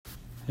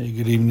Hey,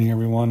 good evening,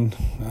 everyone.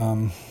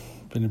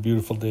 Been a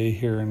beautiful day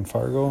here in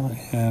Fargo,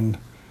 and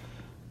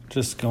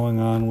just going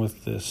on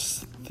with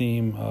this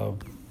theme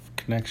of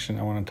connection,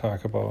 I want to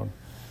talk about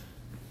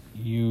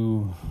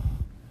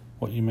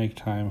what you make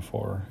time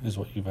for is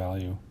what you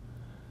value.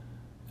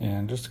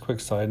 And just a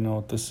quick side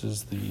note, this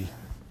is the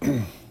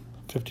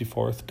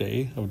 54th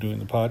day of doing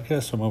the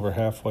podcast, so I'm over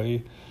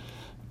halfway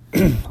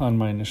on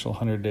my initial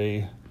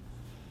 100-day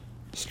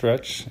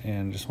stretch,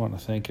 and just want to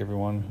thank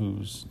everyone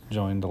who's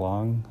joined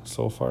along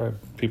so far.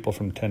 People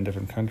from 10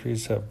 different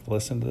countries have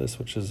listened to this,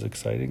 which is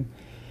exciting.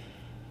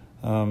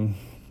 I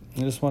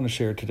just want to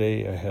share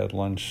today, I had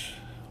lunch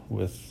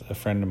with a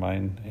friend of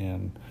mine,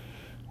 and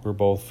we're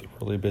both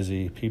really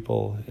busy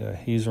people.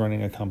 He's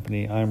running a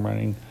company, I'm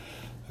running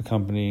a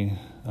company,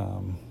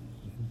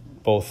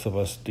 both of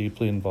us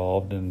deeply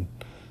involved in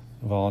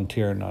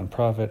volunteer and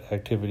nonprofit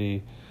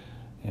activity,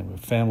 and with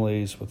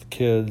families, with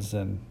kids,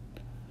 and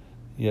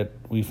yet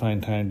we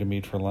find time to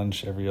meet for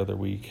lunch every other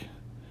week.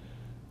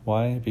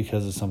 Why?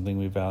 Because it's something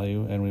we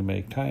value and we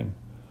make time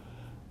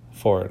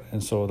for it.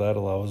 And so that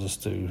allows us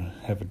to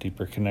have a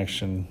deeper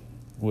connection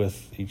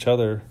with each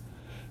other.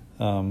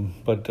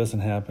 But it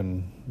doesn't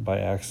happen by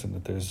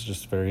accident. There's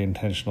just very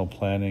intentional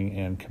planning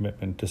and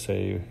commitment to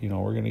say,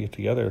 we're going to get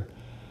together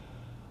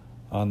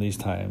on these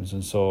times.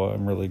 And so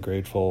I'm really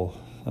grateful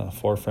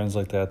for friends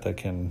like that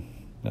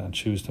can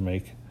choose to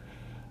make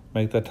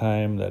that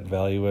time, that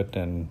value it,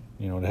 and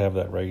to have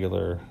that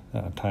regular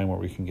time where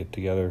we can get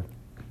together.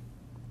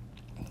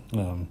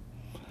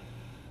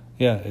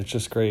 It's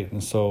just great.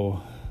 And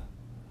so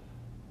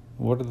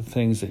what are the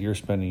things that you're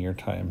spending your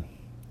time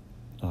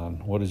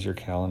on? What does your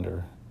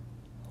calendar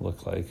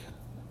look like?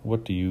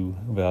 What do you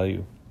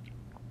value?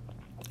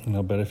 And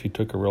I'll bet if you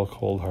took a real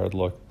cold, hard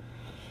look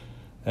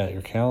at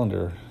your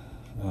calendar,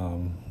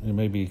 it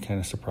may be kind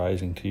of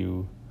surprising to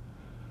you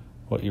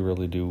what you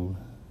really do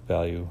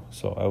value.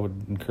 So I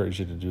would encourage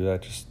you to do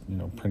that. Just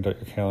print out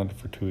your calendar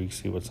for 2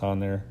 weeks, see what's on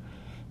there,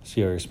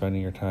 see how you're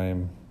spending your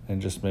time,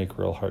 and just make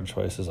real hard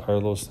choices. Are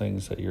those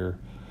things that you're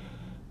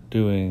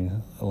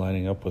doing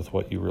lining up with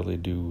what you really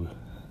do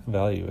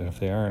value? And if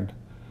they aren't,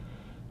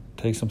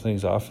 take some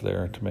things off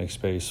there to make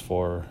space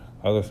for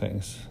other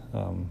things.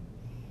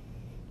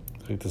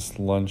 Like this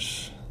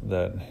lunch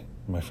that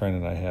my friend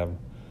and I have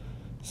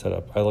set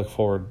up, I look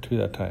forward to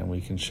that time. We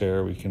can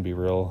share, we can be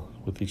real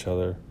with each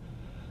other.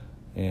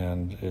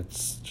 And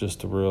it's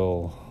just a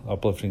real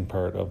uplifting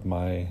part of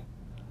my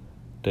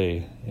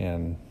day.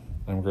 And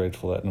I'm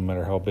grateful that no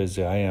matter how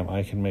busy I am,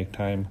 I can make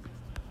time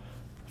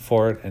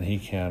for it, and he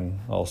can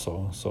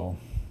also. So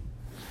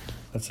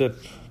that's it.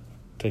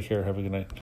 Take care. Have a good night.